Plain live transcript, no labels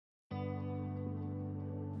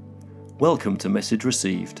Welcome to Message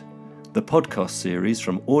Received, the podcast series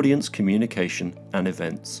from Audience Communication and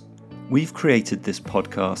Events. We've created this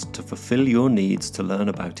podcast to fulfill your needs to learn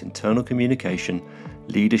about internal communication,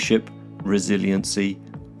 leadership, resiliency,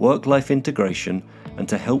 work-life integration, and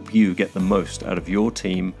to help you get the most out of your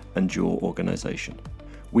team and your organization.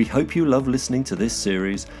 We hope you love listening to this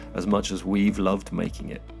series as much as we've loved making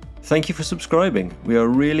it. Thank you for subscribing. We are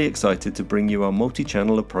really excited to bring you our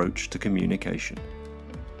multi-channel approach to communication.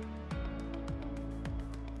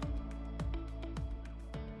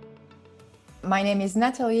 My name is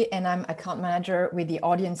Natalie and I'm account manager with the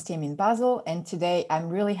audience team in Basel. And today I'm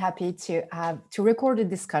really happy to record a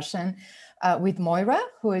discussion with Moira,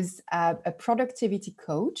 who is a productivity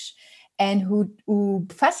coach and who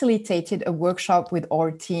facilitated a workshop with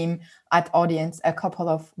our team at Audience a couple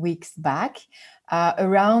of weeks back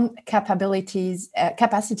around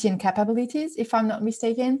capacity and capabilities, if I'm not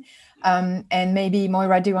mistaken. And maybe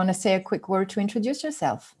Moira, do you want to say a quick word to introduce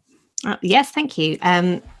yourself? Yes, thank you.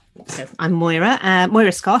 So I'm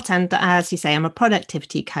Moira Scott, and as you say, I'm a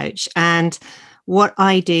productivity coach. And what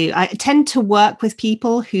I do, I tend to work with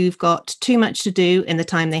people who've got too much to do in the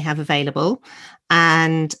time they have available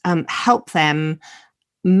and help them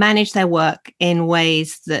manage their work in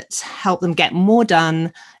ways that help them get more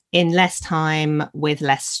done in less time with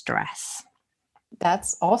less stress.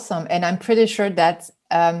 That's awesome. And I'm pretty sure that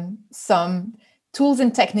some tools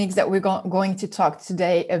and techniques that we're going to talk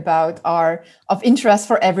today about are of interest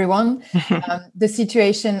for everyone. The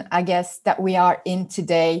situation, I guess, that we are in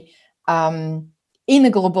today, in a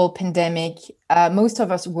global pandemic, most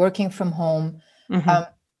of us working from home.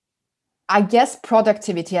 I guess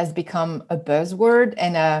productivity has become a buzzword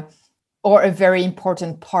and or a very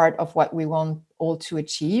important part of what we want all to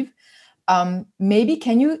achieve. Maybe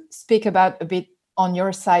can you speak about a bit on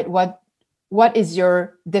your side, what is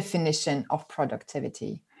your definition of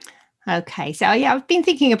productivity? Okay, so I've been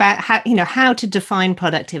thinking about how to define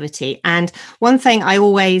productivity, and one thing I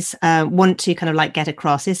always want to kind of get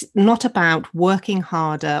across is not about working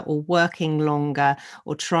harder or working longer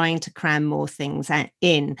or trying to cram more things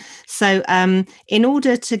in. So in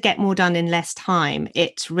order to get more done in less time,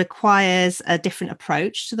 it requires a different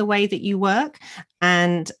approach to the way that you work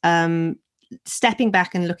and stepping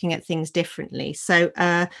back and looking at things differently. So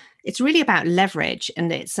it's really about leverage,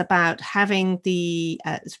 and it's about having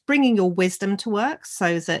bringing your wisdom to work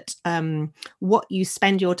so that what you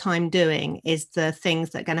spend your time doing is the things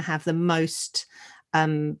that are going to have the most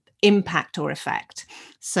impact or effect.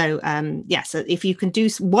 So so if you can do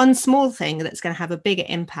one small thing that's going to have a bigger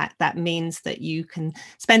impact, that means that you can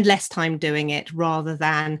spend less time doing it rather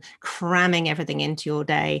than cramming everything into your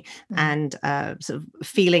day and sort of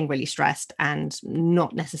feeling really stressed and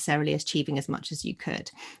not necessarily achieving as much as you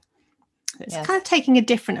could. It's kind of taking a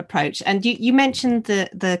different approach. And you mentioned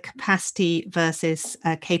the capacity versus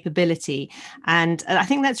capability. And I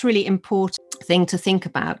think that's really important thing to think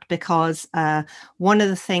about, because one of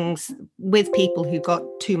the things with people who've got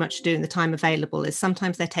too much to do in the time available is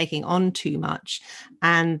sometimes they're taking on too much,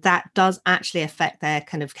 and that does actually affect their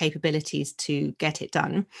kind of capabilities to get it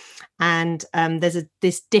done. And there's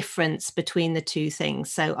this difference between the two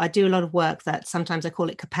things. So I do a lot of work that sometimes I call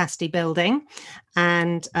it capacity building,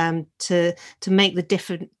 and to make the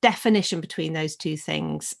different definition between those two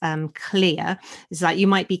things clear is like you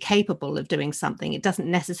might be capable of doing something. It doesn't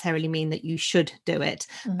necessarily mean that you should do it.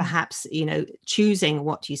 Perhaps, choosing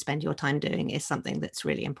what you spend your time doing is something that's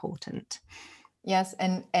really important. Yes,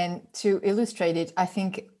 and to illustrate it, I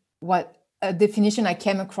think what a definition I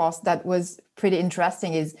came across that was pretty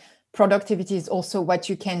interesting is productivity is also what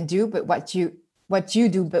you can do, but what you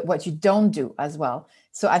do, but what you don't do as well.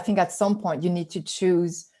 So I think at some point you need to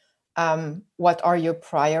choose what are your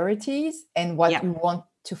priorities and what you want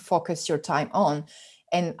to focus your time on.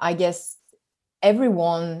 And I guess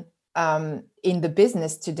everyone in the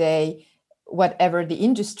business today, whatever the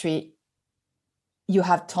industry, you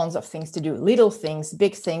have tons of things to do, little things,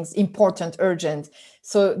 big things, important, urgent.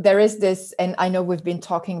 So there is this, and I know we've been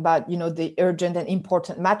talking about, the urgent and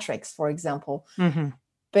important metrics, for example.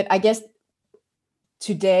 But I guess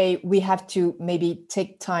today we have to maybe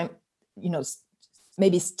take time,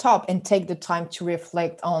 maybe stop and take the time to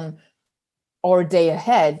reflect on our day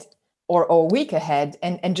ahead or our week ahead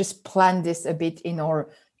and just plan this a bit in our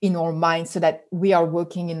mind so that we are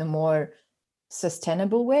working in a more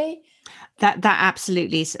sustainable way. That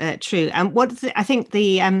absolutely is true. And I think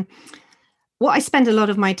the what I spend a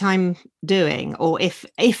lot of my time doing, or if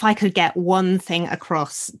I could get one thing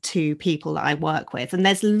across to people that I work with, and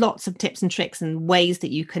there's lots of tips and tricks and ways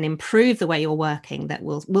that you can improve the way you're working that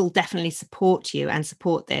will definitely support you and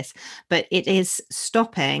support this, but it is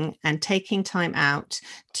stopping and taking time out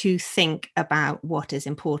to think about what is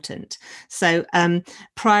important. So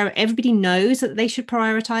everybody knows that they should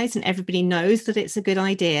prioritize, and everybody knows that it's a good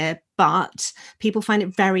idea, but people find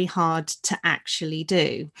it very hard to actually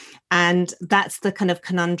do. And that's the kind of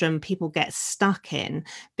conundrum people get stuck in,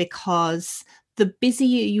 because the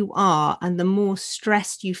busier you are and the more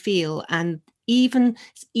stressed you feel, and even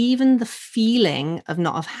the feeling of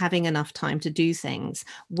not having enough time to do things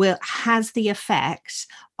has the effect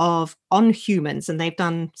on humans, and they've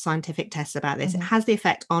done scientific tests about this. Mm-hmm. It has the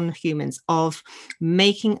effect on humans of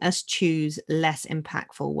making us choose less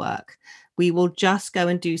impactful work. We will just go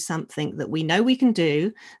and do something that we know we can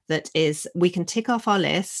do, that is, we can tick off our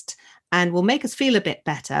list, and will make us feel a bit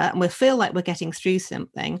better, and we'll feel like we're getting through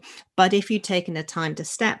something. But if you'd taken the time to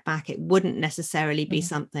step back, it wouldn't necessarily be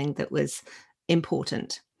something that was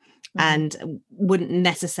important and wouldn't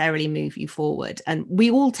necessarily move you forward. And we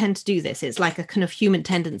all tend to do this. It's like a kind of human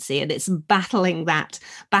tendency, and it's battling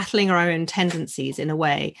our own tendencies in a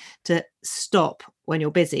way to stop when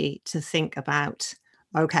you're busy to think about,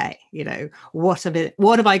 okay, what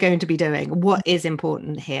am I going to be doing? What is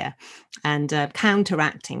important here? And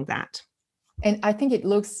counteracting that. And I think it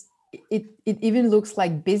even looks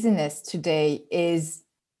like business today is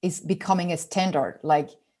becoming a standard.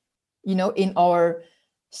 Like, in our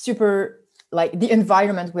super, like the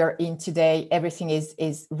environment we're in today, everything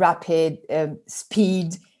is rapid,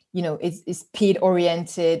 speed, is speed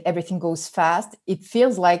oriented, everything goes fast. It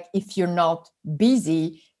feels like if you're not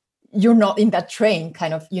busy, you're not in that train,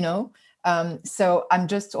 kind of, so I'm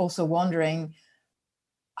just also wondering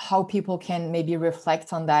how people can maybe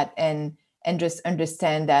reflect on that and just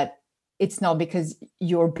understand that it's not because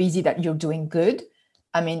you're busy that you're doing good.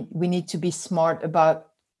 I mean, we need to be smart about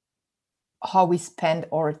how we spend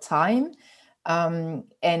our time,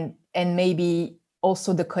 and maybe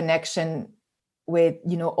also the connection with,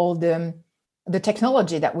 all the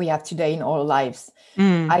technology that we have today in our lives.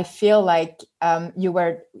 I feel like you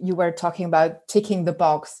were talking about ticking the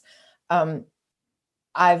box. I've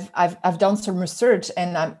done some research,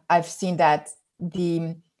 and I've seen that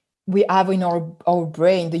we have in our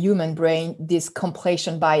brain, the human brain, this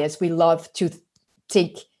completion bias. We love to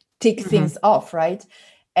tick things off, right?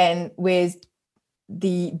 And with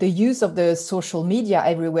the use of the social media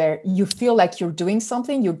everywhere, you feel like you're doing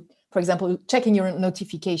something. You, for example, checking your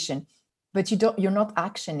notification, but you're not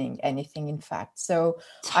actioning anything, in fact. So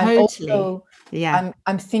totally.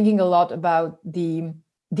 I'm thinking a lot about the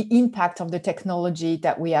impact of the technology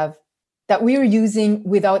that we're using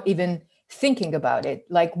without even thinking about it.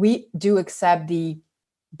 Like, we do accept the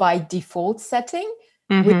by default setting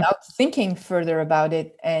without thinking further about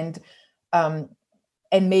it. And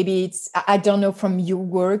maybe I don't know, from your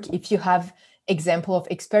work, if you have example of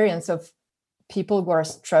experience of people who are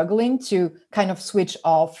struggling to kind of switch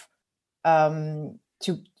off,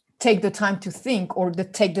 to take the time to think, or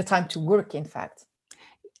take the time to work, in fact.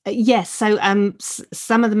 Yes. So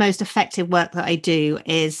some of the most effective work that I do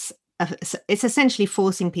is it's essentially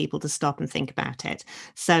forcing people to stop and think about it.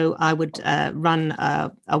 So I would run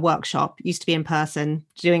a workshop, used to be in person,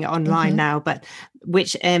 doing it online now, but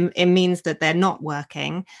which it means that they're not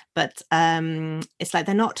working, but it's like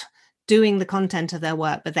they're not doing the content of their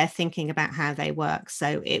work, but they're thinking about how they work.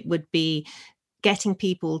 So it would be getting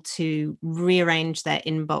people to rearrange their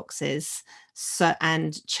inboxes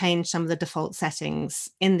and change some of the default settings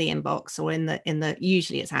in the inbox, or in the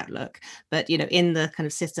usually it's Outlook, but in the kind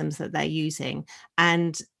of systems that they're using,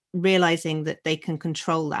 and realizing that they can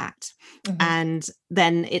control that. And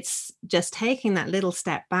then it's just taking that little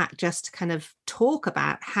step back just to kind of talk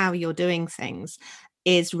about how you're doing things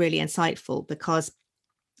is really insightful, because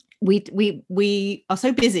we are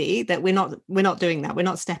so busy that we're not doing that. We're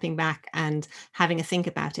not stepping back and having a think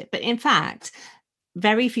about it. But in fact,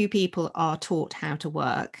 very few people are taught how to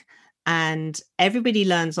work, and everybody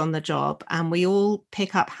learns on the job, and we all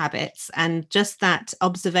pick up habits, and just that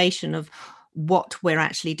observation of what we're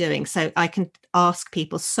actually doing. So I can ask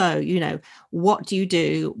people, so, what do you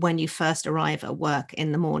do when you first arrive at work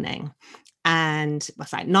in the morning? And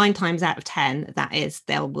it's like 9 times out of 10, that is,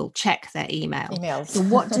 will check their emails. So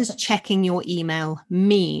what does checking your email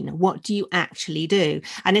mean? What do you actually do?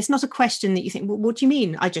 And it's not a question that you think, well, what do you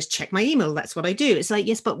mean? I just check my email. That's what I do. It's like,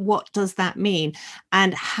 yes, but what does that mean?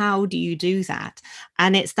 And how do you do that?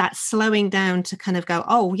 And it's that slowing down to kind of go,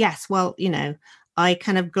 oh, yes, well, I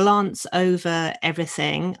kind of glance over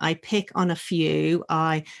everything. I pick on a few.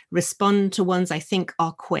 I respond to ones I think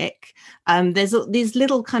are quick. There's these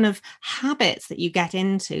little kind of habits that you get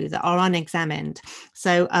into that are unexamined.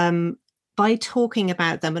 So by talking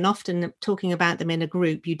about them, and often talking about them in a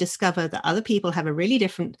group, you discover that other people have a really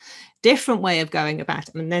different way of going about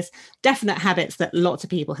it. And there's definite habits that lots of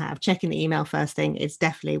people have. Checking the email first thing is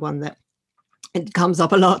definitely one that it comes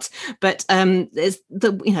up a lot, but there's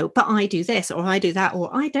but I do this, or I do that, or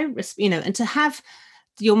I don't, and to have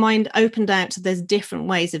your mind opened out to there's different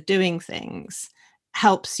ways of doing things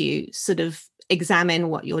helps you sort of examine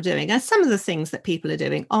what you're doing. And some of the things that people are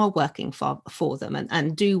doing are working for them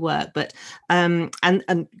and do work, but and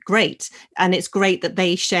great. And it's great that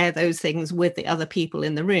they share those things with the other people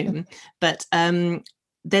in the room. But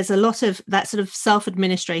there's a lot of that sort of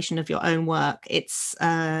self-administration of your own work. It's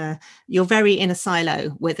you're very in a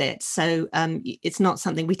silo with it. So it's not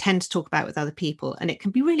something we tend to talk about with other people, and it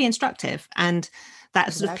can be really instructive. And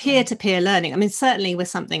that sort of peer-to-peer learning. I mean, certainly with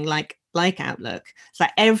something like Outlook, it's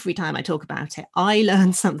like every time I talk about it, I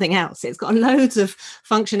learn something else. It's got loads of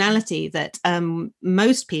functionality that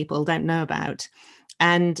most people don't know about.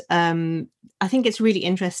 And I think it's really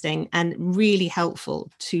interesting and really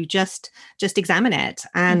helpful to just examine it.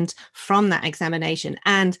 And from that examination,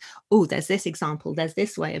 and there's this example, there's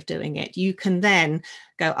this way of doing it, you can then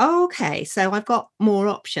go, okay, so I've got more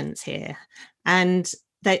options here. And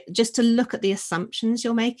just to look at the assumptions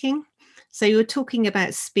you're making. So you're talking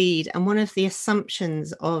about speed, and one of the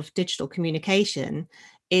assumptions of digital communication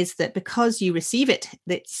is that because you receive it,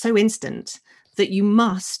 it's so instant that you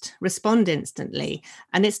must respond instantly.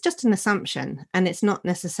 And it's just an assumption, and it's not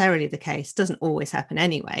necessarily the case. It doesn't always happen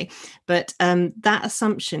anyway. But that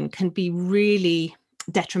assumption can be really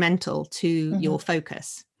detrimental to your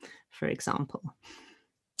focus, for example.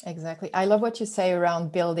 Exactly. I love what you say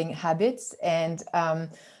around building habits. And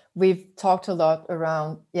we've talked a lot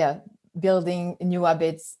around, building new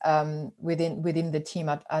habits within the team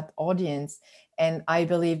at Audience. And I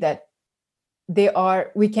believe that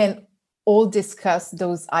we can all discuss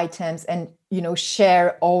those items and,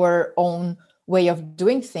 share our own way of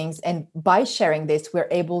doing things. And by sharing this, we're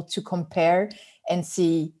able to compare and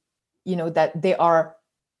see, that they are,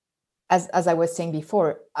 as I was saying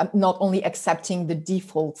before, not only accepting the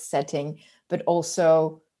default setting, but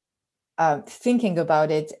also thinking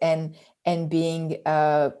about it and being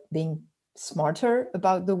smarter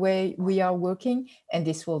about the way we are working. And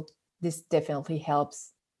this definitely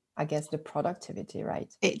helps, I guess, the productivity,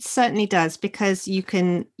 right? It certainly does, because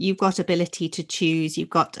you've got ability to choose, you've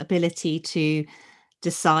got ability to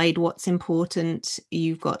decide what's important,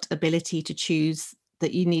 you've got ability to choose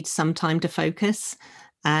that you need some time to focus.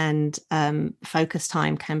 And focus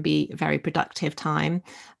time can be very productive time.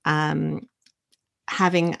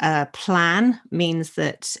 Having a plan means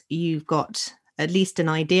that you've got at least an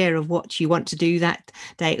idea of what you want to do that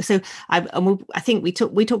day. So I think we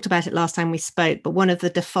talked about it last time we spoke, but one of the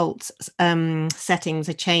default settings,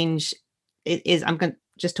 a change is,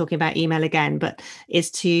 just talking about email again, but is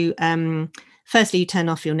to firstly, you turn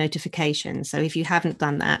off your notifications. So if you haven't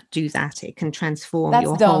done that, do that. It can transform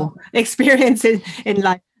your whole experience in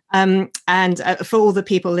life. And for all the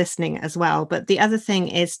people listening as well. But the other thing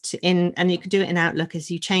is and you can do it in Outlook,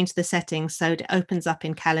 is you change the settings so it opens up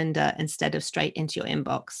in Calendar instead of straight into your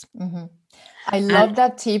inbox. I love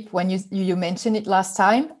that tip. When you mentioned it last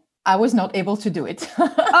time, I was not able to do it.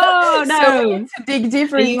 Oh no! So we need to dig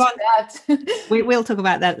deeper into that. We'll talk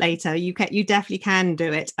about that later. You definitely can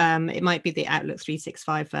do it. It might be the Outlook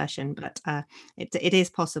 365 version, but it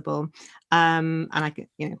is possible. And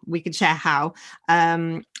we can share how.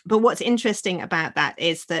 But what's interesting about that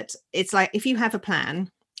is that it's like, if you have a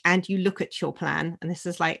plan and you look at your plan, and this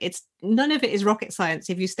is like, it's none of it is rocket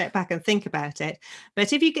science if you step back and think about it.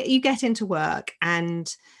 But if you get into work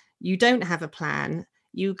and you don't have a plan,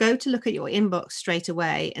 you go to look at your inbox straight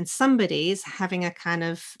away and somebody's having a kind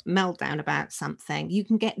of meltdown about something, you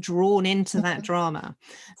can get drawn into that drama.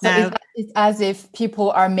 So now, it's as if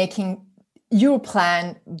people are making your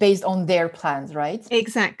plan based on their plans, right?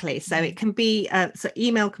 Exactly. So it can be,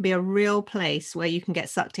 email can be a real place where you can get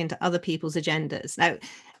sucked into other people's agendas. Now,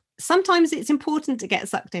 sometimes it's important to get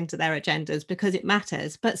sucked into their agendas because it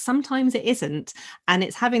matters, but sometimes it isn't. And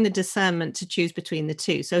it's having the discernment to choose between the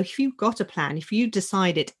two. So if you've got a plan, if you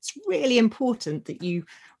decide it's really important that you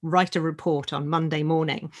write a report on Monday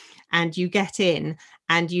morning, and you get in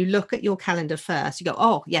and you look at your calendar first, you go,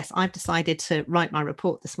 oh yes, I've decided to write my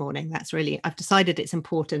report this morning. I've decided it's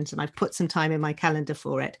important and I've put some time in my calendar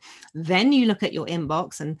for it. Then you look at your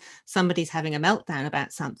inbox and somebody's having a meltdown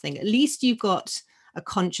about something. At least you've got a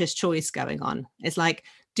conscious choice going on. It's like,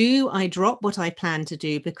 do I drop what I plan to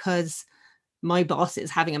do because my boss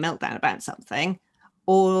is having a meltdown about something,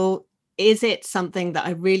 or is it something that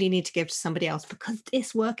I really need to give to somebody else because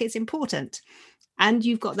this work is important? And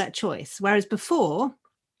you've got that choice. Whereas before,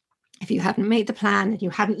 if you hadn't made the plan and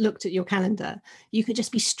you hadn't looked at your calendar, you could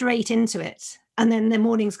just be straight into it, and then the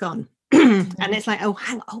morning's gone. And it's like,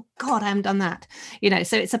 oh God, I haven't done that.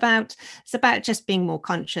 So it's about just being more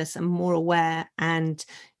conscious and more aware, and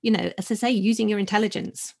as I say, using your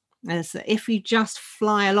intelligence. As if you just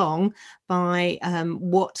fly along by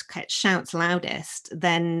what shouts loudest,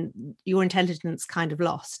 then your intelligence kind of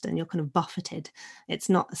lost and you're kind of buffeted. It's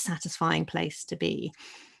not a satisfying place to be.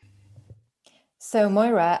 So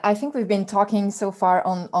Moira, I think we've been talking so far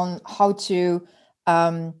on how to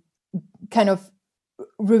kind of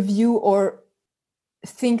review or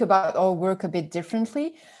think about our work a bit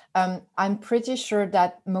differently. I'm pretty sure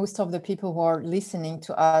that most of the people who are listening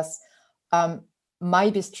to us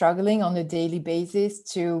might be struggling on a daily basis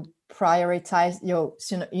to prioritize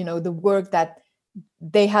the work that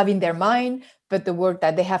they have in their mind, but the work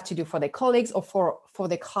that they have to do for their colleagues or for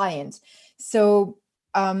their clients. So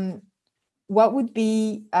what would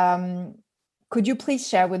be, could you please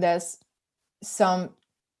share with us some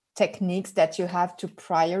techniques that you have to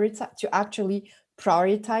actually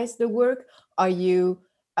prioritize the work? Are you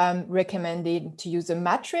recommending to use a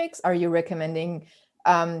matrix? Are you recommending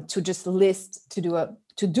to just to do a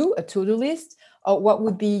to-do list? Or what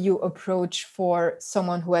would be your approach for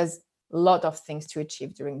someone who has a lot of things to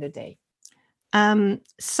achieve during the day?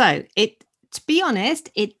 To be honest,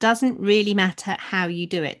 it doesn't really matter how you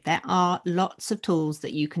do it. There are lots of tools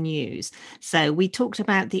that you can use. So we talked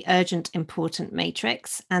about the urgent important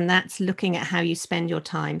matrix, and that's looking at how you spend your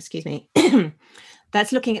time. Excuse me.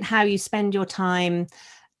 That's looking at how you spend your time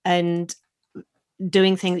and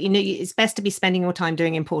doing things. It's best to be spending your time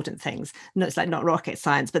doing important things. No, it's like not rocket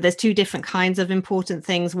science, but there's two different kinds of important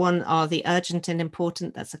things. One are the urgent and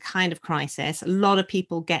important. That's a kind of crisis. A lot of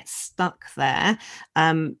people get stuck there,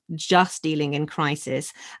 just dealing in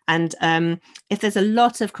crisis. And if there's a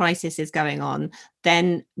lot of crises going on,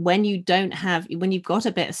 then when you've got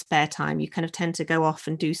a bit of spare time, you kind of tend to go off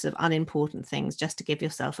and do sort of unimportant things just to give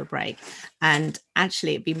yourself a break. And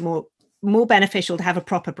actually it'd be more beneficial to have a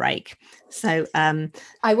proper break. So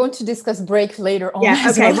I want to discuss break later on. Yeah,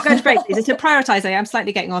 okay, we're going to break. To prioritize, I'm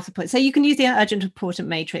slightly getting off the point. So you can use the urgent important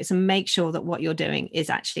matrix and make sure that what you're doing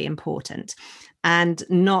is actually important and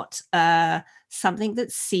not something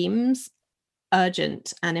that seems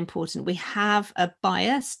urgent and important. We have a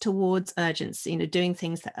bias towards urgency, doing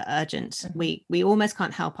things that are urgent. Mm-hmm. We almost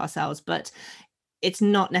can't help ourselves, but it's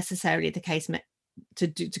not necessarily the case to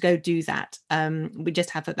go do that. We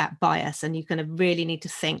just have that bias, and you kind of really need to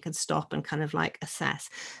think and stop and kind of like assess.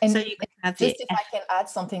 And so you can have if I can add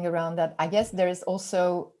something around that, I guess there is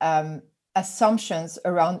also assumptions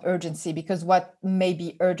around urgency, because what may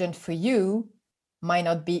be urgent for you might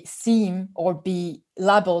not seem or be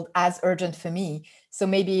labeled as urgent for me. So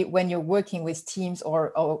maybe when you're working with teams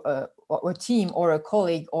or a team or a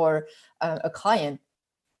colleague or a client,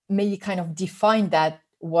 may you kind of define that.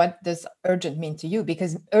 What does urgent mean to you?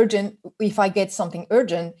 Because urgent, if I get something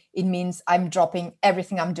urgent, it means I'm dropping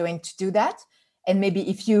everything I'm doing to do that. And maybe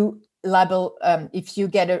if you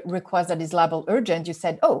get a request that is labeled urgent, you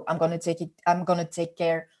said, oh, I'm going to take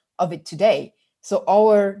care of it today. So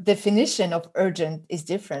our definition of urgent is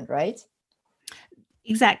different, right?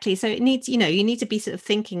 Exactly. So it needs, you need to be sort of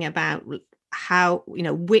thinking about how,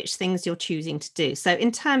 which things you're choosing to do. So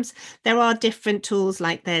there are different tools,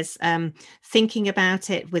 like there's thinking about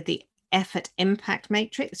it with the effort impact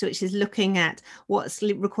matrix, which is looking at what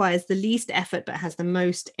requires the least effort but has the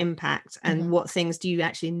most impact, and what things do you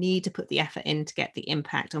actually need to put the effort in to get the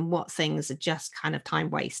impact, and what things are just kind of time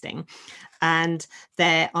wasting. And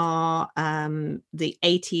there are the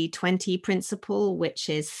 80-20 principle, which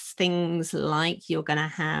is things like you're going to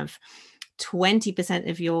have 20%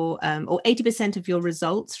 of your or 80% of your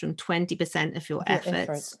results from 20% of your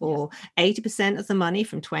efforts, or 80% of the money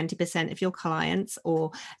from 20% of your clients, or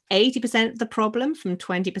 80% of the problem from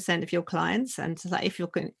 20% of your clients. And so if you're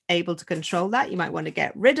able to control that, you might want to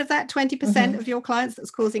get rid of that 20% of your clients that's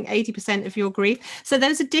causing 80% of your grief. So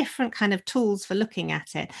those are different kind of tools for looking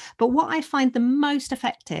at it. But what I find the most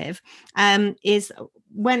effective is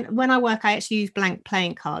when I work, I actually use blank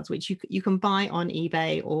playing cards, which you can buy on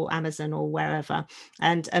eBay or Amazon or wherever,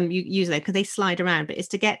 and you use them because they slide around. But it's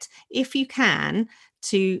to get, if you can,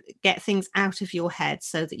 to get things out of your head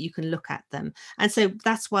so that you can look at them. And so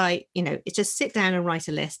that's why, it's just sit down and write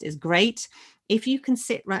a list is great. If you can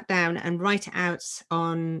sit right down and write it out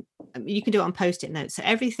you can do it on Post-it notes. So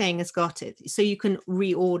everything has got it. So you can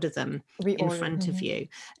reorder them in front of you.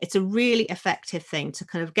 It's a really effective thing to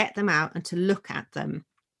kind of get them out and to look at them.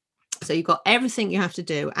 So you've got everything you have to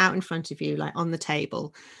do out in front of you, like on the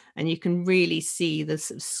table, and you can really see the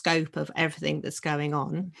sort of scope of everything that's going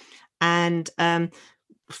on. And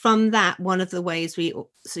from that, one of the ways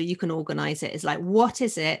so you can organize it is like, what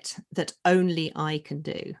is it that only I can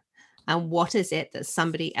do? And what is it that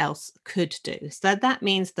somebody else could do? So that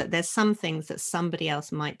means that there's some things that somebody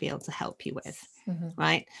else might be able to help you with,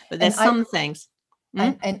 right? But there's some things.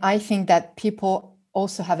 And I think that people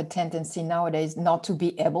also have a tendency nowadays not to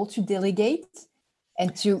be able to delegate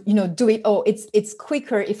and to, do it. Oh, it's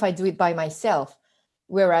quicker if I do it by myself.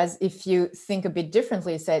 Whereas if you think a bit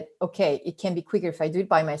differently, said, okay, it can be quicker if I do it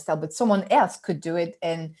by myself, but someone else could do it,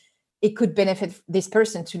 and it could benefit this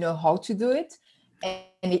person to know how to do it.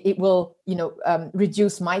 And it will,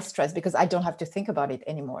 reduce my stress because I don't have to think about it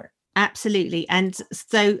anymore. Absolutely. And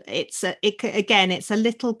so it's a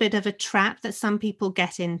little bit of a trap that some people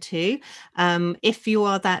get into. If you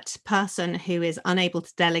are that person who is unable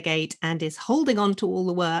to delegate and is holding on to all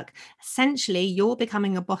the work, essentially you're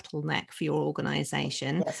becoming a bottleneck for your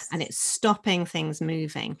organization. Yes. And it's stopping things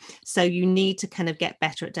moving. So you need to kind of get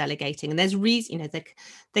better at delegating. And there's reason,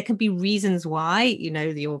 there can be reasons why, you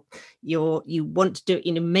want to do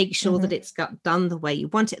it, make sure that it's got done the way you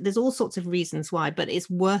want it. There's all sorts of reasons why, but it's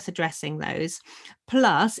worth addressing those.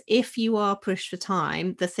 Plus, if you are pushed for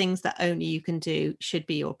time, the things that only you can do should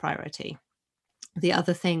be your priority. The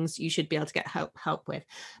other things you should be able to get help with.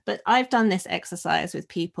 But I've done this exercise with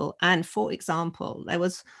people, and for example, there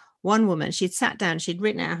was one woman, she'd sat down, she'd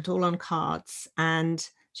written it out all on cards, and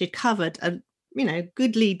she'd covered a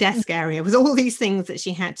goodly desk area with all these things that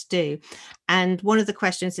she had to do. And one of the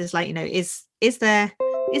questions is like, is there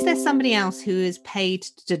somebody else who is paid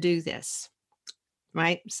to do this?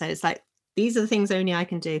 Right. So it's like, these are the things only I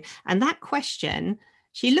can do. And that question,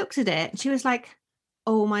 she looked at it and she was like,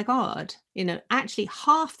 oh my God, actually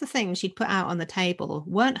half the things she'd put out on the table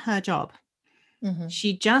weren't her job.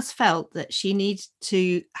 She just felt that she needed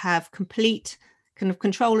to have complete kind of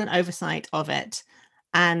control and oversight of it.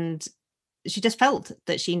 And she just felt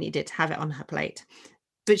that she needed to have it on her plate,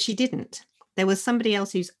 but she didn't. There was somebody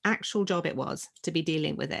else whose actual job it was to be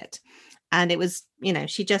dealing with it. And it was,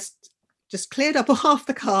 she just cleared up half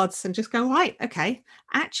the cards and just go, right, okay,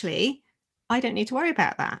 actually, I don't need to worry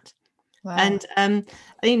about that. Wow. And,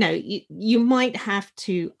 you might have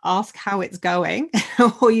to ask how it's going,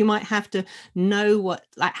 or you might have to know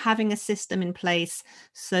having a system in place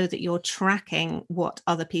so that you're tracking what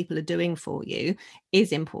other people are doing for you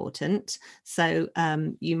is important. So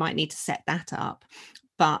you might need to set that up,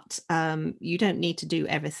 but you don't need to do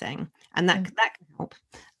everything. And that can help.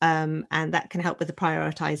 And that can help with the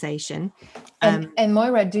prioritization. And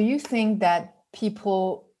Moira, do you think that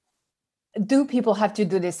people have to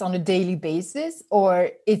do this on a daily basis,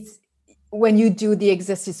 or it's when you do the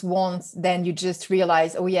exercise once, then you just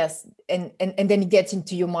realize, oh yes, and then it gets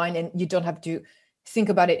into your mind and you don't have to think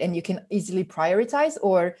about it and you can easily prioritize?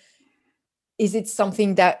 Or is it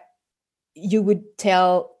something that you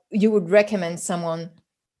would recommend someone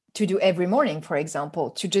to do every morning, for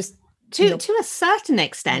example, to just to a certain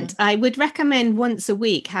extent? I would recommend once a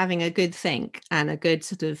week having a good think and a good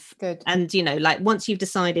sort of and once you've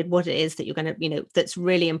decided what it is that you're going to that's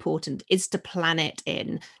really important, is to plan it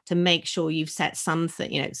in, to make sure you've set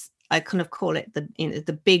something. I kind of call it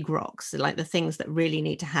the big rocks, like the things that really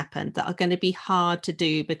need to happen, that are going to be hard to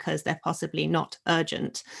do because they're possibly not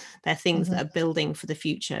urgent. They're things that are building for the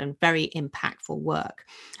future and very impactful work,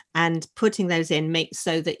 and putting those in makes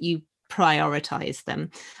so that you prioritize them,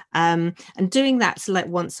 and doing that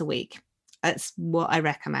once a week. That's what I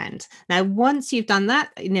recommend. Now, once you've done that,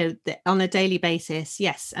 on a daily basis,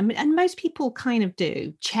 yes, and most people kind of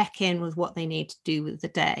do check in with what they need to do with the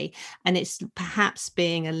day, and it's perhaps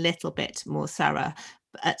being a little bit more thorough,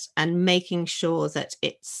 and making sure that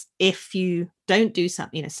if you don't do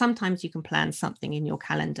something, sometimes you can plan something in your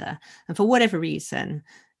calendar, and for whatever reason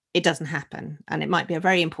it doesn't happen, and it might be a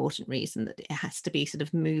very important reason that it has to be sort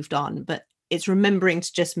of moved on, but it's remembering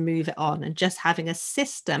to just move it on and just having a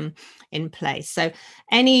system in place. So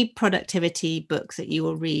any productivity books that you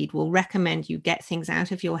will read will recommend you get things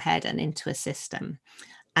out of your head and into a system.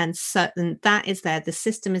 And that is there. The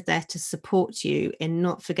system is there to support you in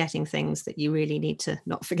not forgetting things that you really need to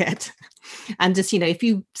not forget. And just, if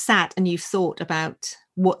you sat and you've thought about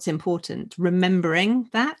what's important, remembering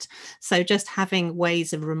that. So just having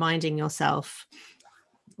ways of reminding yourself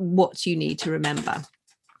what you need to remember.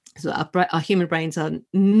 So our human brains are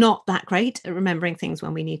not that great at remembering things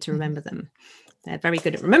when we need to remember them. They're very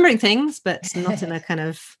good at remembering things, but not in a kind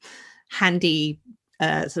of handy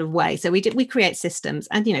sort of way. So we create systems,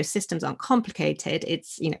 and systems aren't complicated.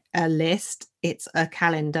 It's a list, it's a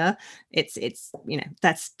calendar, it's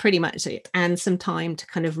that's pretty much it, and some time to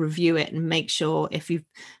kind of review it and make sure if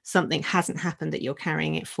something hasn't happened that you're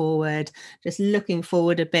carrying it forward, just looking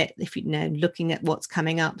forward a bit, if looking at what's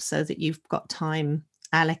coming up so that you've got time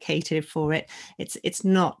allocated for it. It's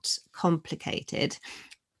not complicated,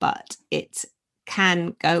 but it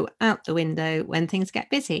can go out the window when things get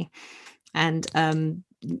busy. And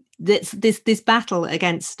this battle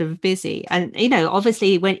against the busy, and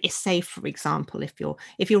obviously when it's safe, for example,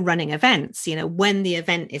 if you're running events, when the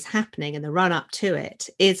event is happening and the run up to it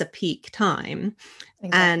is a peak time.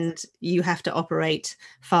 Exactly. And you have to operate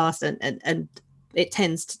fast, and it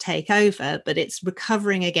tends to take over, but it's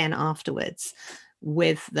recovering again afterwards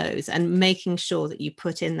with those and making sure that you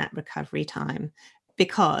put in that recovery time,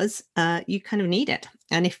 because you kind of need it.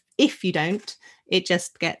 And if you don't, it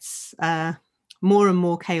just gets more and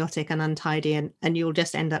more chaotic and untidy, and you'll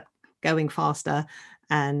just end up going faster,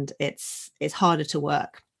 and it's harder to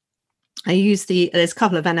work. I use there's a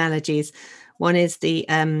couple of analogies. One is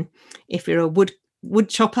if you're a wood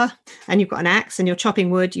chopper and you've got an axe and you're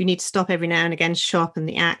chopping wood, you need to stop every now and again, sharpen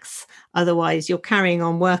the axe. Otherwise you're carrying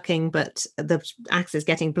on working, but the axe is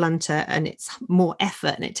getting blunter and it's more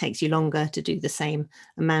effort and it takes you longer to do the same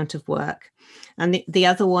amount of work. And the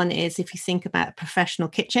other one is, if you think about a professional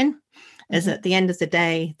kitchen, is at the end of the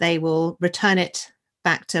day, they will return it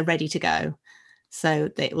back to ready to go. So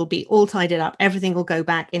it will be all tidied up. Everything will go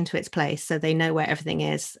back into its place. So they know where everything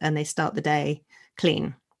is and they start the day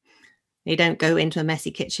clean. You don't go into a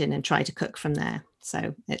messy kitchen and try to cook from there.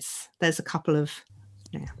 So there's a couple of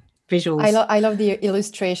visuals. I love the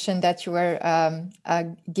illustration that you were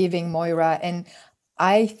giving, Moira. And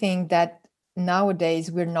I think that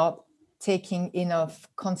nowadays we're not taking enough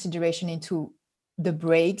consideration into the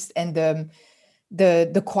breaks and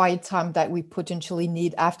the quiet time that we potentially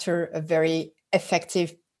need after a very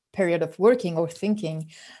effective period of working or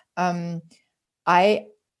thinking. I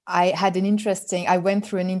went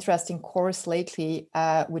through an interesting course lately,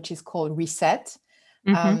 which is called Reset.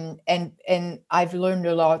 And I've learned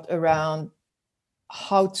a lot around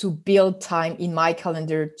how to build time in my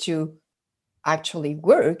calendar to actually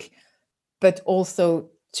work, but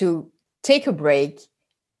also to take a break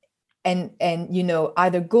and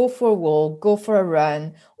either go for a walk, go for a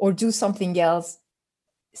run, or do something else,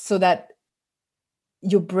 so that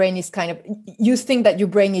your brain is you think that your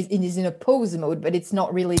brain is in a pause mode, but it's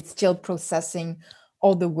not really. It's still processing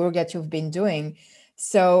all the work that you've been doing.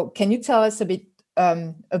 So can you tell us a bit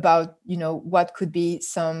about what could be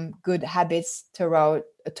some good habits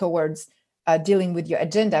towards dealing with your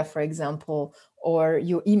agenda, for example, or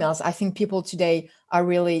your emails? I think people today are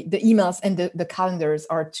really, the emails and the calendars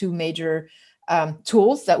are two major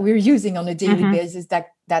tools that we're using on a daily basis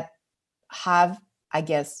that have, I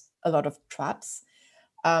guess, a lot of traps.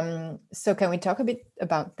 So can we talk a bit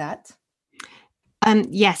about that?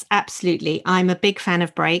 Yes, absolutely. I'm a big fan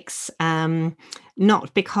of breaks,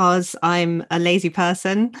 not because I'm a lazy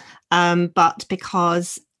person, but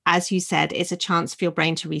because, as you said, it's a chance for your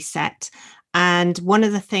brain to reset. And one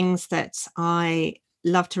of the things that I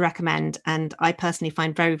love to recommend, and I personally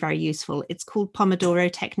find very, very useful, it's called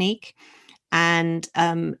Pomodoro technique. And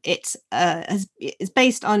it's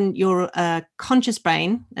based on your conscious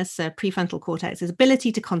brain, as a prefrontal cortex, its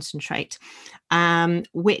ability to concentrate,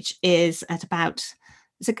 which is at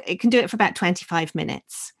it can do it for about 25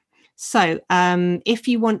 minutes. So if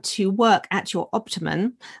you want to work at your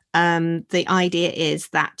optimum, the idea is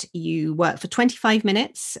that you work for 25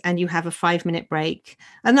 minutes and you have a 5-minute break,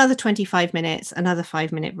 another 25 minutes, another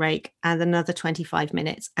 5-minute break, and another 25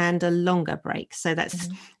 minutes and a longer break. So that's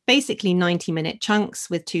basically 90-minute chunks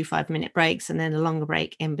with 2 5-minute breaks and then a longer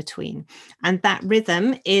break in between. And that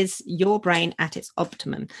rhythm is your brain at its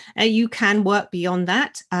optimum. You can work beyond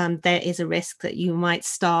that. There is a risk that you might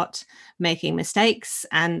start making mistakes.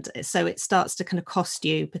 And so it starts to kind of cost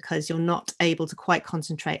you because you're not able to quite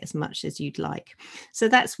concentrate as much as you'd like. So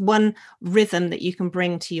that's one rhythm that you can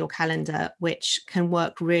bring to your calendar, which can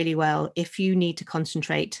work really well if you need to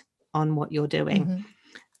concentrate on what you're doing.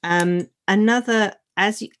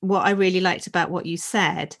 What I really liked about what you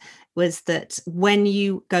said was that when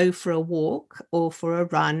you go for a walk or for a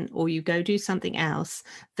run or you go do something else,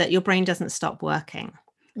 that your brain doesn't stop working.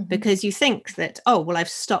 Because you think that, oh, well, I've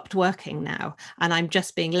stopped working now and I'm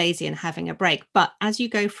just being lazy and having a break. But as you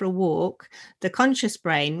go for a walk, the conscious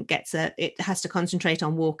brain it has to concentrate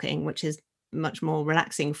on walking, which is much more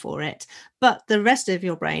relaxing for it, but the rest of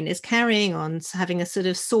your brain is carrying on having a sort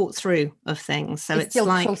of sort through of things. So it's still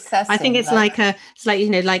like, processing, I think it's right? it's like, you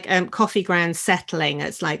know, like coffee grounds settling.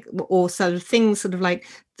 It's like, or sort of things sort of like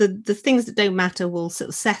the things that don't matter will sort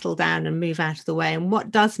of settle down and move out of the way, and what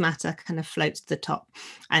does matter kind of floats to the top.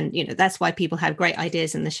 And you know, that's why people have great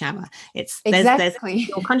ideas in the shower. It's Exactly.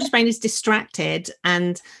 Your conscious brain is distracted,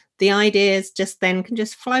 and the ideas just then can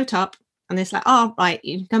just float up. And it's like, oh, right,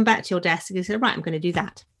 you come back to your desk and you say, right, I'm going to do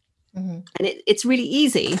that. Mm-hmm. And it's really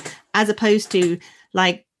easy, as opposed to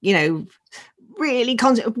like, you know, really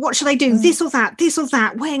what should I do? Mm-hmm. This or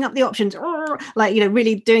that, weighing up the options, like, you know,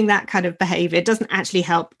 really doing that kind of behavior. It doesn't actually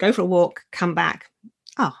help. Go for a walk, come back.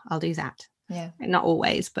 Oh, I'll do that. Yeah. Not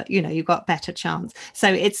always, but you know, you've got better chance.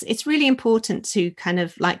 So it's really important to kind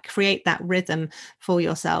of like create that rhythm for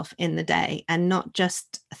yourself in the day, and not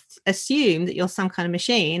just assume that you're some kind of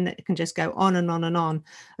machine that can just go on and on and on.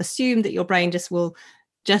 Assume that your brain just will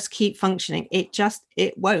just keep functioning. It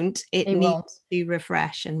won't. It needs to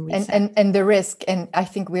refresh and reset. And the risk, and I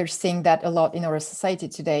think we're seeing that a lot in our society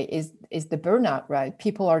today, is the burnout, right?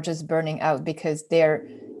 People are just burning out because they're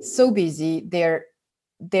so busy. They're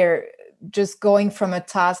just going from a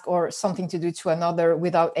task or something to do to another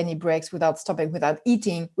without any breaks, without stopping, without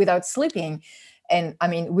eating, without sleeping. And I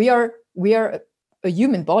mean, we are a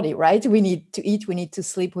human body, right? We need to eat, we need to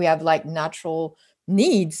sleep. We have like natural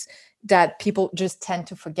needs that people just tend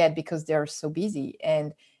to forget because they're so busy.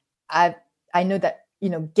 And I know that, you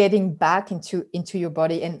know, getting back into your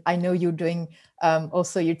body, and I know you're doing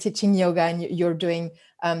also, you're teaching yoga, and you're doing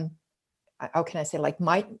how can I say, like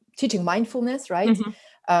teaching mindfulness, right?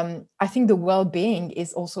 Mm-hmm. I think the well-being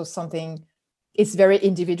is also something, it's very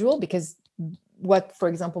individual, because what, for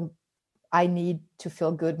example, I need to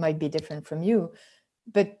feel good might be different from you.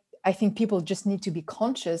 But I think people just need to be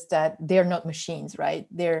conscious that they're not machines, right?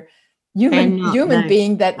 They're human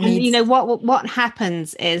being that needs. And you know what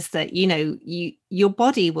happens is that, you know, your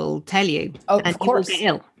body will tell you, and of course, you will get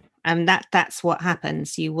ill, and that's what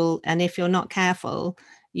happens. You will, and if you're not careful,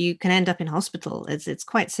 you can end up in hospital. It's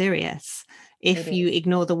quite serious if you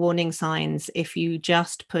ignore the warning signs. If you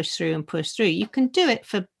just push through, you can do it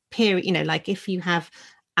for period, you know, like if you have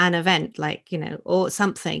an event, like, you know, or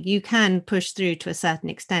something, you can push through to a certain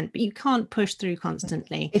extent, but you can't push through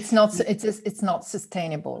constantly. It's not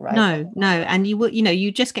sustainable, right? No, and you will, you know,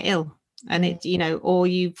 you just get ill, and it, you know, or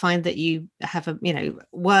you find that you have a, you know,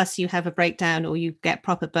 worse, you have a breakdown, or you get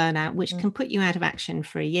proper burnout, which can put you out of action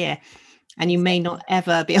for a year. And you may not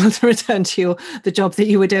ever be able to return to the job that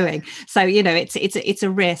you were doing. So, you know, it's a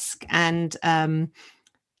risk. And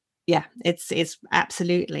yeah, it's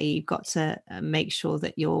absolutely, you've got to make sure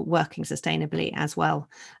that you're working sustainably as well.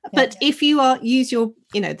 But if you use your,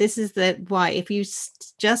 you know, this is why, if you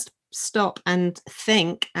just stop and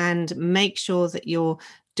think and make sure that you're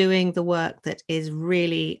doing the work that is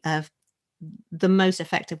really the most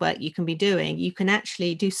effective work you can be doing, you can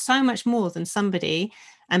actually do so much more than somebody,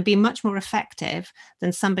 and be much more effective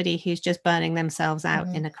than somebody who's just burning themselves out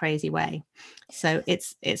in a crazy way. So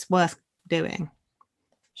it's worth doing.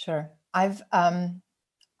 Sure. I've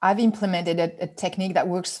implemented a technique that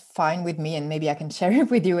works fine with me, and maybe I can share it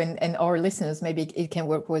with you and our listeners. Maybe it can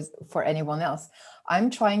work for anyone else. I'm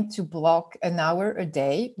trying to block an hour a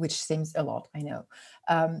day, which seems a lot, I know.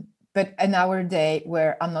 But an hour a day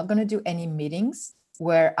where I'm not going to do any meetings,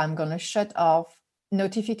 where I'm going to shut off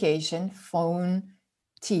notification, phone,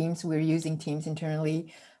 Teams. We're using Teams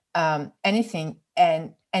internally, anything,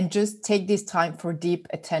 and just take this time for deep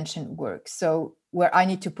attention work. So where I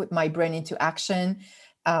need to put my brain into action,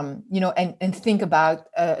 you know, and think about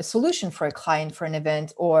a solution for a client, for an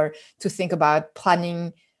event, or to think about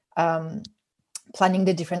planning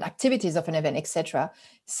the different activities of an event, etc.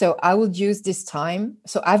 So I will use this time.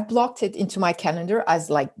 So I've blocked it into my calendar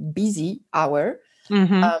as like busy hour.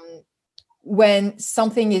 When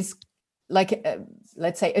something is like,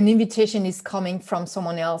 let's say an invitation is coming from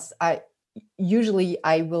someone else, I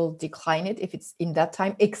will decline it if it's in that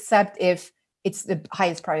time, except if it's the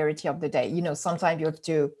highest priority of the day. You know, sometimes you have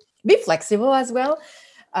to be flexible as well.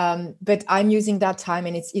 But I'm using that time,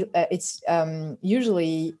 and it's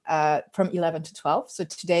usually from 11 to 12. So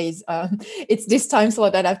today is it's this time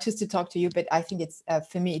slot that I've chosen to talk to you. But I think it's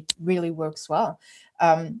for me, it really works well.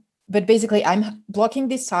 But basically, I'm blocking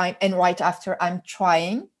this time, and right after, I'm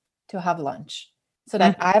trying to have lunch, so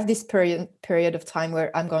that I have this period of time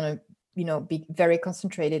where I'm gonna, you know, be very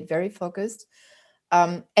concentrated, very focused,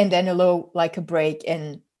 and then allow like a break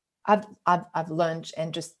and have lunch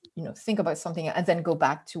and just, you know, think about something and then go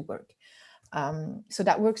back to work. So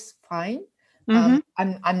that works fine.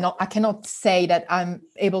 I cannot say that I'm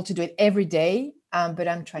able to do it every day. but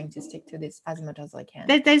I'm trying to stick to this as much as I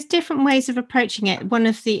can. There's different ways of approaching it. One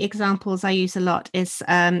of the examples I use a lot is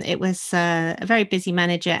it was a very busy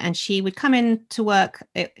manager, and she would come in to work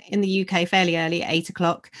in the UK fairly early, 8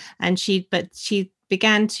 o'clock, and she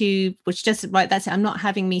began to, which just right, that's it, I'm not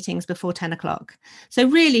having meetings before 10 o'clock. So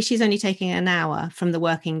really she's only taking an hour from the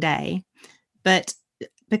working day, but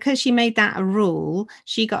because she made that a rule,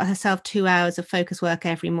 she got herself 2 hours of focus work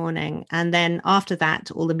every morning. And then after that,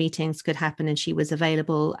 all the meetings could happen and she was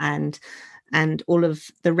available, and all of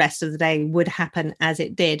the rest of the day would happen as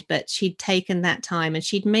it did. But she'd taken that time and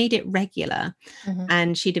she'd made it regular,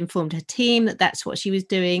 and she'd informed her team that that's what she was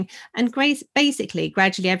doing. And basically,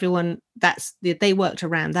 gradually, everyone, they worked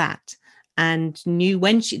around that and knew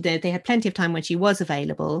when they had plenty of time when she was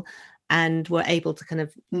available, and were able to kind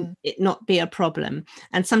of it not be a problem.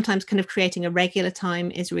 And sometimes kind of creating a regular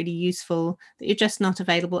time is really useful, that you're just not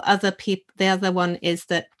available. The other one is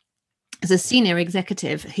that as a senior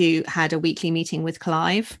executive who had a weekly meeting with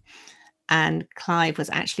Clive, and Clive was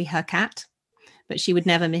actually her cat, but she would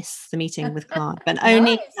never miss the meeting with Clive. But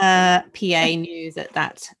only her PA knew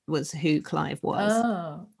that was who Clive was.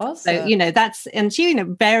 Oh, awesome. So, and she,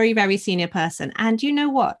 very, very senior person. And you know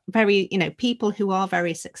what? People who are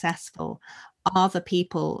very successful are the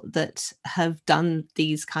people that have done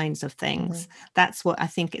these kinds of things. That's what I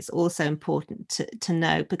think it's also important to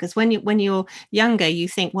know, because when you're younger, you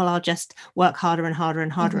think, well, I'll just work harder and harder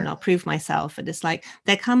and harder and I'll prove myself. And it's like,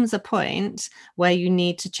 there comes a point where you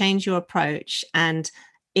need to change your approach. And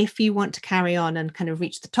if you want to carry on and kind of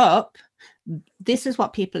reach the top, this is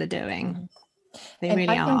what people are doing. They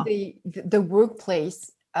really are. I think the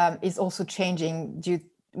workplace is also changing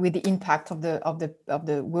with the impact of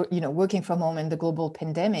the working from home and the global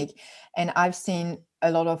pandemic. And I've seen a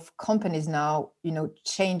lot of companies now,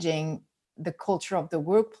 changing the culture of the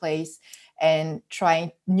workplace and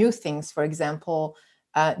trying new things. For example,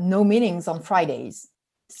 no meetings on Fridays.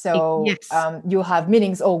 So yes. You have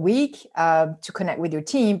meetings all week to connect with your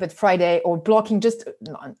team, but Friday, or blocking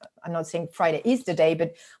I'm not saying Friday is the day,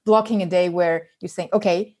 but blocking a day where you're saying,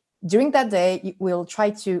 okay, during that day, we'll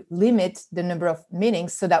try to limit the number of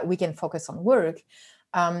meetings so that we can focus on work.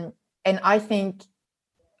 And I think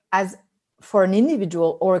as for an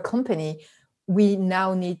individual or a company, we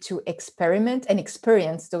now need to experiment and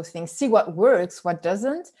experience those things, see what works, what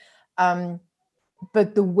doesn't.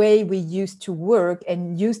 But the way we used to work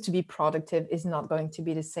and used to be productive is not going to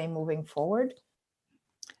be the same moving forward.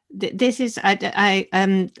 This is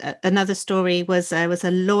another story was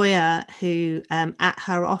a lawyer who at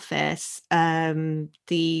her office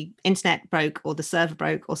the internet broke, or the server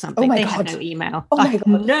broke or something. They had no email.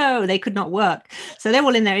 No, they could not work. So they're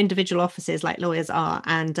all in their individual offices like lawyers are,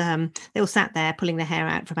 and they all sat there pulling their hair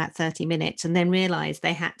out for about 30 minutes, and then realized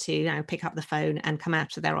they had to pick up the phone and come out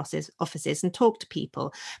to their offices and talk to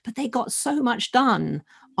people. But they got so much done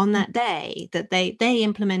on that day that they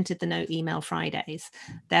implemented the no email Fridays.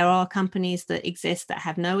 There are companies that exist that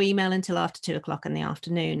have no email until after 2 o'clock in the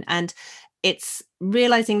afternoon. And it's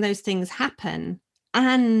realizing those things happen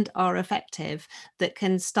and are effective that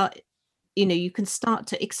can start, you can start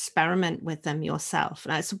to experiment with them yourself.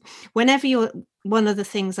 So whenever one of the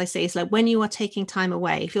things I say is, like, when you are taking time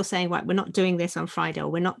away, if you're saying, right, we're not doing this on Friday, or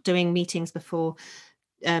we're not doing meetings before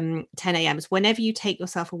 10 a.m. Whenever you take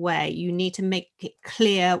yourself away, you need to make it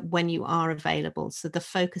clear when you are available. So the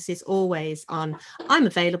focus is always on, I'm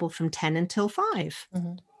available from 10 until 5,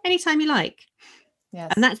 anytime you like.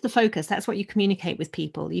 Yes. And that's the focus. That's what you communicate with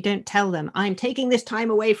people. You don't tell them, I'm taking this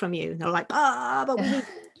time away from you. They're like, but we need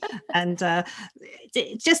and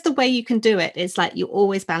just the way you can do it is like, you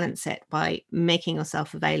always balance it by making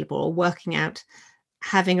yourself available, or working out,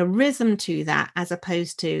 having a rhythm to that, as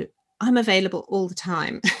opposed to, I'm available all the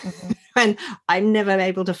time and I'm never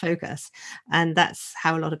able to focus. And that's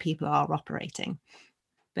how a lot of people are operating.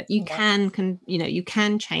 But you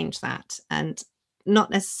can change that, and not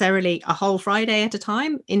necessarily a whole Friday at a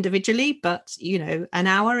time individually, but, an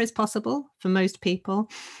hour is possible for most people.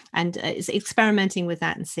 And it's experimenting with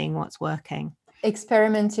that and seeing what's working.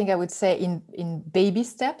 Experimenting, I would say, in baby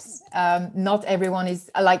steps. Not everyone is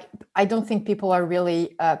like, I don't think people are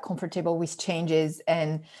really comfortable with changes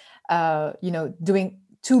and doing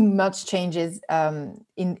too much changes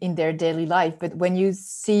in their daily life. But when you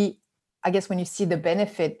see the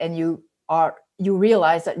benefit and you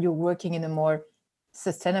realize that you're working in a more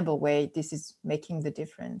sustainable way, this is making the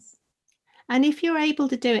difference. And if you're able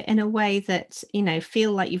to do it in a way that,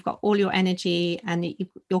 feel like you've got all your energy and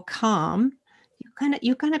you're calm,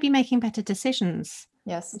 you're going to be making better decisions.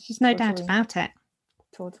 Yes, there's no doubt about it.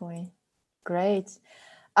 Totally. Great.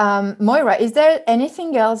 Moira, is there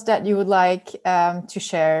anything else that you would like to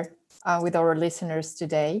share with our listeners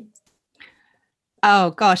today?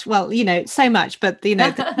 Oh gosh, well, so much, but the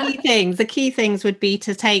key things would be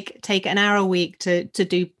to take an hour a week to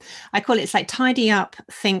do. I call it's like tidy up,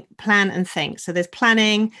 think, plan, and think. So there's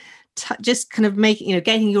planning, just kind of making,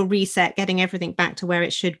 getting your reset, getting everything back to where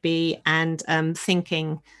it should be, and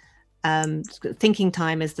thinking. Thinking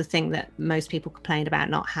time is the thing that most people complain about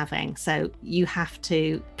not having. So you have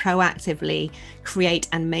to proactively create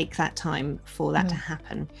and make that time for that to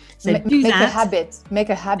happen. So make a habit. Make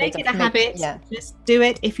a habit. Make it a habit. Yeah. Just do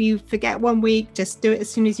it. If you forget 1 week, just do it as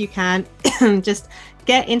soon as you can. Just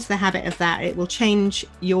get into the habit of that. It will change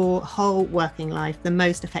your whole working life the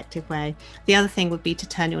most effective way. The other thing would be to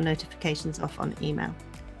turn your notifications off on email.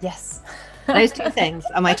 Yes. Those 2 things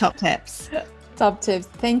are my top tips. Top tips.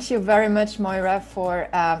 Thank you very much, Moira, for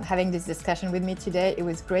having this discussion with me today. It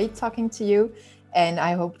was great talking to you, and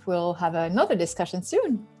I hope we'll have another discussion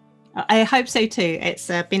soon. I hope so too. It's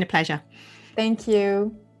been a pleasure. Thank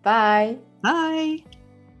you. Bye. Bye.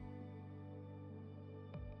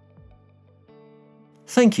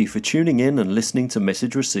 Thank you for tuning in and listening to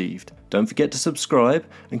Message Received. Don't forget to subscribe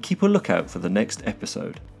and keep a lookout for the next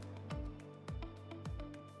episode.